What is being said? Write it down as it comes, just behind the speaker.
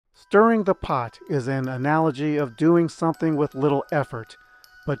Stirring the pot is an analogy of doing something with little effort,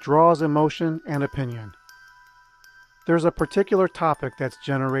 but draws emotion and opinion. There's a particular topic that's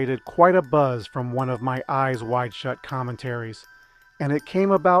generated quite a buzz from one of my eyes wide shut commentaries, and it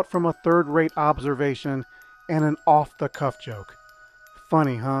came about from a third-rate observation and an off-the-cuff joke.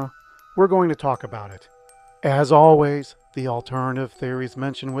 Funny, huh? We're going to talk about it. As always, the alternative theories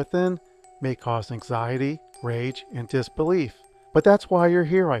mentioned within may cause anxiety, rage, and disbelief. But that's why you're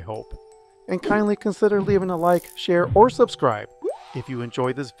here, I hope. And kindly consider leaving a like, share, or subscribe if you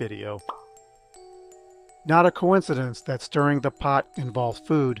enjoyed this video. Not a coincidence that stirring the pot involves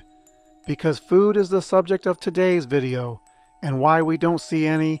food, because food is the subject of today's video and why we don't see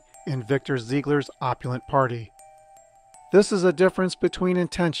any in Victor Ziegler's opulent party. This is a difference between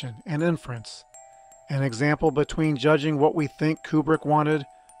intention and inference, an example between judging what we think Kubrick wanted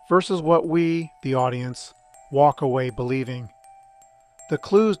versus what we, the audience, walk away believing. The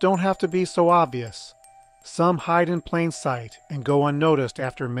clues don't have to be so obvious. Some hide in plain sight and go unnoticed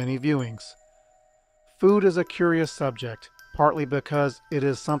after many viewings. Food is a curious subject, partly because it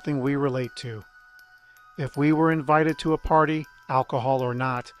is something we relate to. If we were invited to a party, alcohol or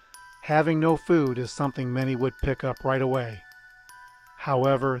not, having no food is something many would pick up right away.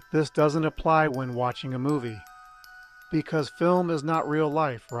 However, this doesn't apply when watching a movie, because film is not real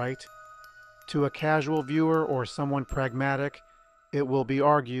life, right? To a casual viewer or someone pragmatic, it will be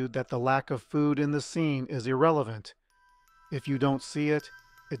argued that the lack of food in the scene is irrelevant. If you don't see it,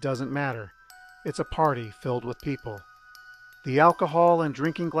 it doesn't matter. It's a party filled with people. The alcohol and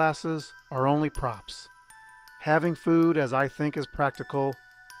drinking glasses are only props. Having food, as I think is practical,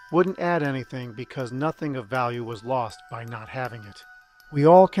 wouldn't add anything because nothing of value was lost by not having it. We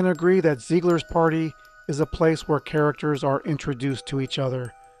all can agree that Ziegler's party is a place where characters are introduced to each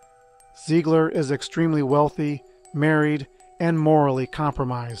other. Ziegler is extremely wealthy, married, and morally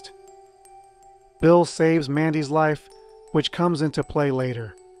compromised. Bill saves Mandy's life, which comes into play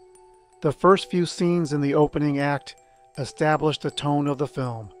later. The first few scenes in the opening act establish the tone of the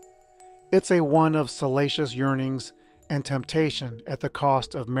film. It's a one of salacious yearnings and temptation at the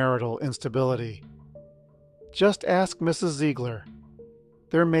cost of marital instability. Just ask Mrs. Ziegler.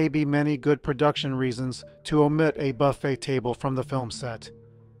 There may be many good production reasons to omit a buffet table from the film set.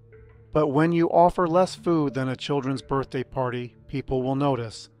 But when you offer less food than a children's birthday party, people will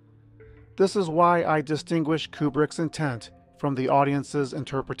notice. This is why I distinguish Kubrick's intent from the audience's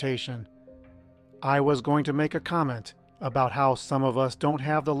interpretation. I was going to make a comment about how some of us don't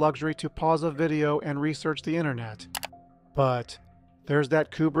have the luxury to pause a video and research the internet. But there's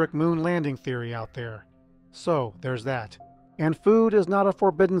that Kubrick moon landing theory out there. So there's that. And food is not a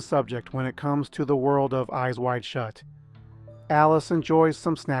forbidden subject when it comes to the world of Eyes Wide Shut. Alice enjoys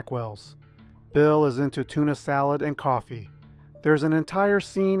some Snackwells. Bill is into tuna salad and coffee. There's an entire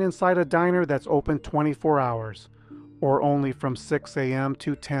scene inside a diner that's open 24 hours, or only from 6 a.m.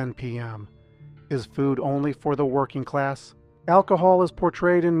 to 10 p.m. Is food only for the working class? Alcohol is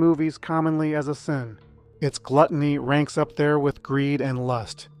portrayed in movies commonly as a sin. Its gluttony ranks up there with greed and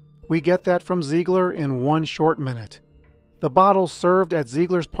lust. We get that from Ziegler in one short minute. The bottles served at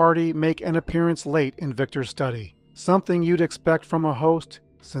Ziegler's party make an appearance late in Victor's study. Something you'd expect from a host,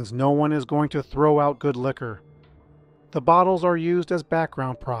 since no one is going to throw out good liquor. The bottles are used as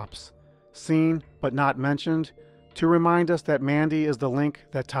background props, seen but not mentioned, to remind us that Mandy is the link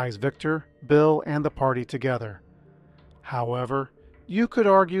that ties Victor, Bill, and the party together. However, you could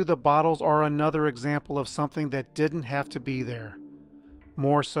argue the bottles are another example of something that didn't have to be there.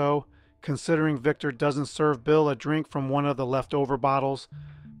 More so, considering Victor doesn't serve Bill a drink from one of the leftover bottles,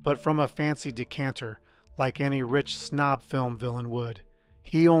 but from a fancy decanter, like any rich snob film villain would.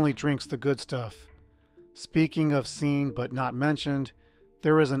 He only drinks the good stuff. Speaking of seen but not mentioned,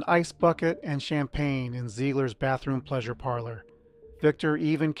 there is an ice bucket and champagne in Ziegler's bathroom pleasure parlor. Victor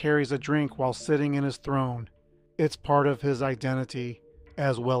even carries a drink while sitting in his throne. It's part of his identity,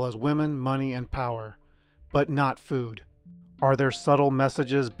 as well as women, money, and power, but not food. Are there subtle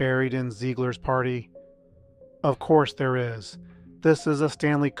messages buried in Ziegler's party? Of course there is. This is a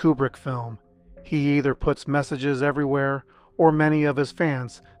Stanley Kubrick film. He either puts messages everywhere, or many of his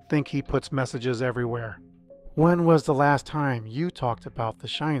fans think he puts messages everywhere. When was the last time you talked about The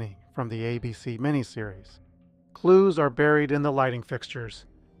Shining from the ABC miniseries? Clues are buried in the lighting fixtures.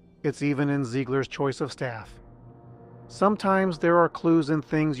 It's even in Ziegler's choice of staff. Sometimes there are clues in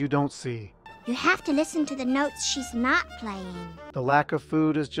things you don't see. You have to listen to the notes she's not playing. The lack of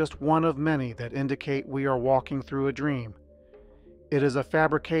food is just one of many that indicate we are walking through a dream. It is a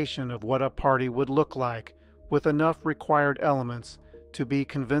fabrication of what a party would look like, with enough required elements to be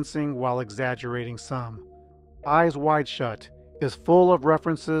convincing while exaggerating some. Eyes Wide Shut is full of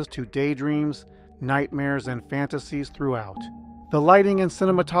references to daydreams, nightmares, and fantasies throughout. The lighting and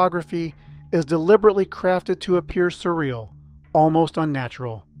cinematography is deliberately crafted to appear surreal, almost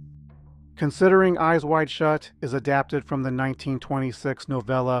unnatural. Considering Eyes Wide Shut is adapted from the 1926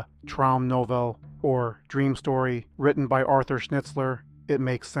 novella Traum Novel, or Dream Story, written by Arthur Schnitzler, it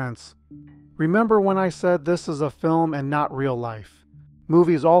makes sense. Remember when I said this is a film and not real life?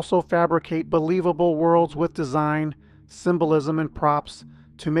 Movies also fabricate believable worlds with design, symbolism, and props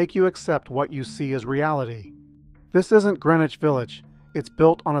to make you accept what you see as reality. This isn't Greenwich Village, it's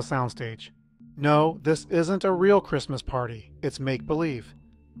built on a soundstage. No, this isn't a real Christmas party, it's make-believe.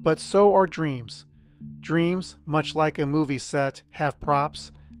 But so are dreams. Dreams, much like a movie set, have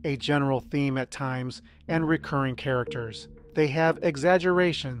props, a general theme at times, and recurring characters. They have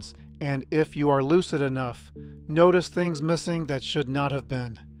exaggerations, and if you are lucid enough, notice things missing that should not have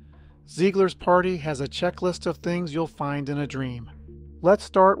been. Ziegler's party has a checklist of things you'll find in a dream. Let's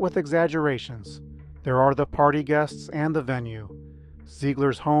start with exaggerations. There are the party guests and the venue.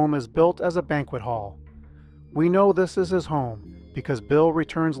 Ziegler's home is built as a banquet hall. We know this is his home because Bill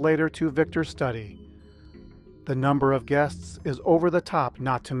returns later to Victor's study. The number of guests is over the top,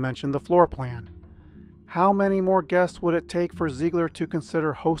 not to mention the floor plan. How many more guests would it take for Ziegler to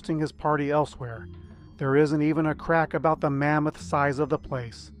consider hosting his party elsewhere? There isn't even a crack about the mammoth size of the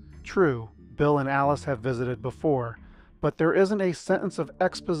place. True, Bill and Alice have visited before, but there isn't a sentence of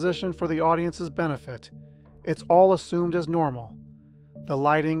exposition for the audience's benefit. It's all assumed as normal. The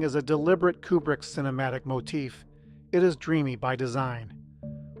lighting is a deliberate Kubrick cinematic motif. It is dreamy by design.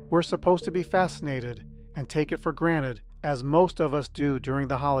 We're supposed to be fascinated and take it for granted, as most of us do during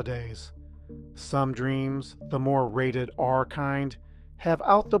the holidays. Some dreams, the more rated R kind, have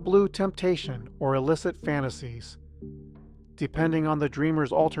out-the-blue temptation or illicit fantasies. Depending on the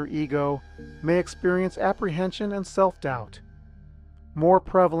dreamer's alter ego, may experience apprehension and self-doubt. More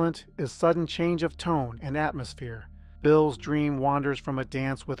prevalent is sudden change of tone and atmosphere. Bill's dream wanders from a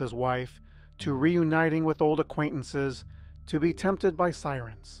dance with his wife to reuniting with old acquaintances to be tempted by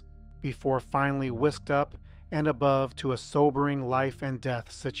sirens, before finally whisked up and above to a sobering life and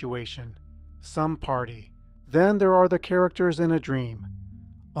death situation. Some party. Then there are the characters in a dream,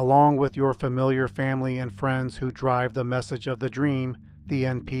 along with your familiar family and friends who drive the message of the dream, the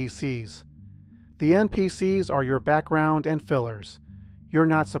NPCs. The NPCs are your background and fillers. You're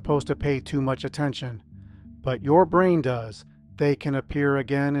not supposed to pay too much attention, but your brain does. They can appear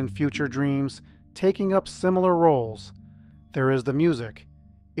again in future dreams, taking up similar roles. There is the music.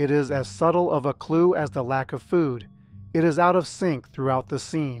 It is as subtle of a clue as the lack of food. It is out of sync throughout the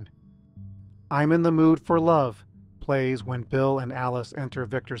scene. I'm in the mood for love plays when Bill and Alice enter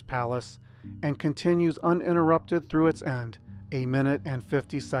Victor's palace and continues uninterrupted through its end, 1 minute and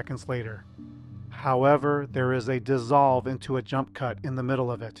 50 seconds later. However, there is a dissolve into a jump cut in the middle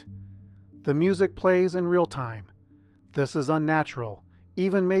of it. The music plays in real time. This is unnatural,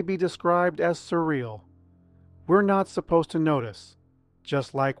 even may be described as surreal. We're not supposed to notice,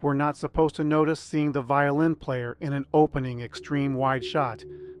 just like we're not supposed to notice seeing the violin player in an opening extreme wide shot,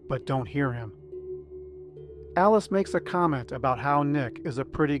 but don't hear him. Alice makes a comment about how Nick is a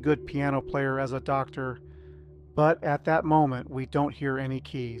pretty good piano player as a doctor, but at that moment we don't hear any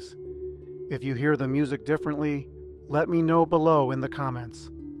keys. If you hear the music differently, let me know below in the comments.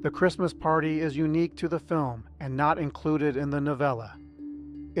 The Christmas party is unique to the film and not included in the novella.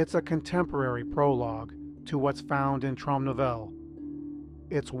 It's a contemporary prologue to what's found in Traum Novel.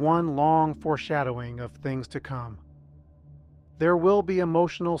 It's one long foreshadowing of things to come. There will be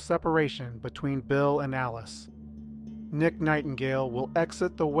emotional separation between Bill and Alice. Nick Nightingale will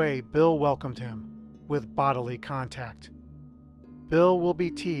exit the way Bill welcomed him, with bodily contact. Bill will be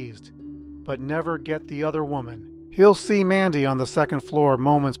teased, but never get the other woman. He'll see Mandy on the second floor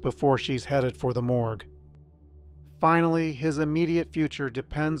moments before she's headed for the morgue. Finally, his immediate future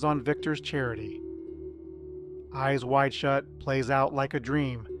depends on Victor's charity. Eyes Wide Shut plays out like a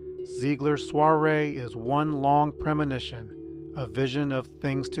dream. Ziegler's soiree is one long premonition, a vision of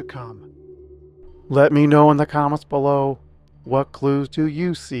things to come. Let me know in the comments below, what clues do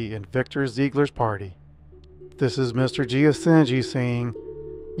you see in Victor Ziegler's party? This is Mr. Giacingi saying,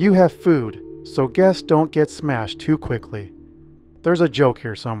 you have food, so guests don't get smashed too quickly. There's a joke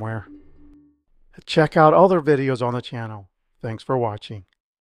here somewhere. Check out other videos on the channel. Thanks for watching.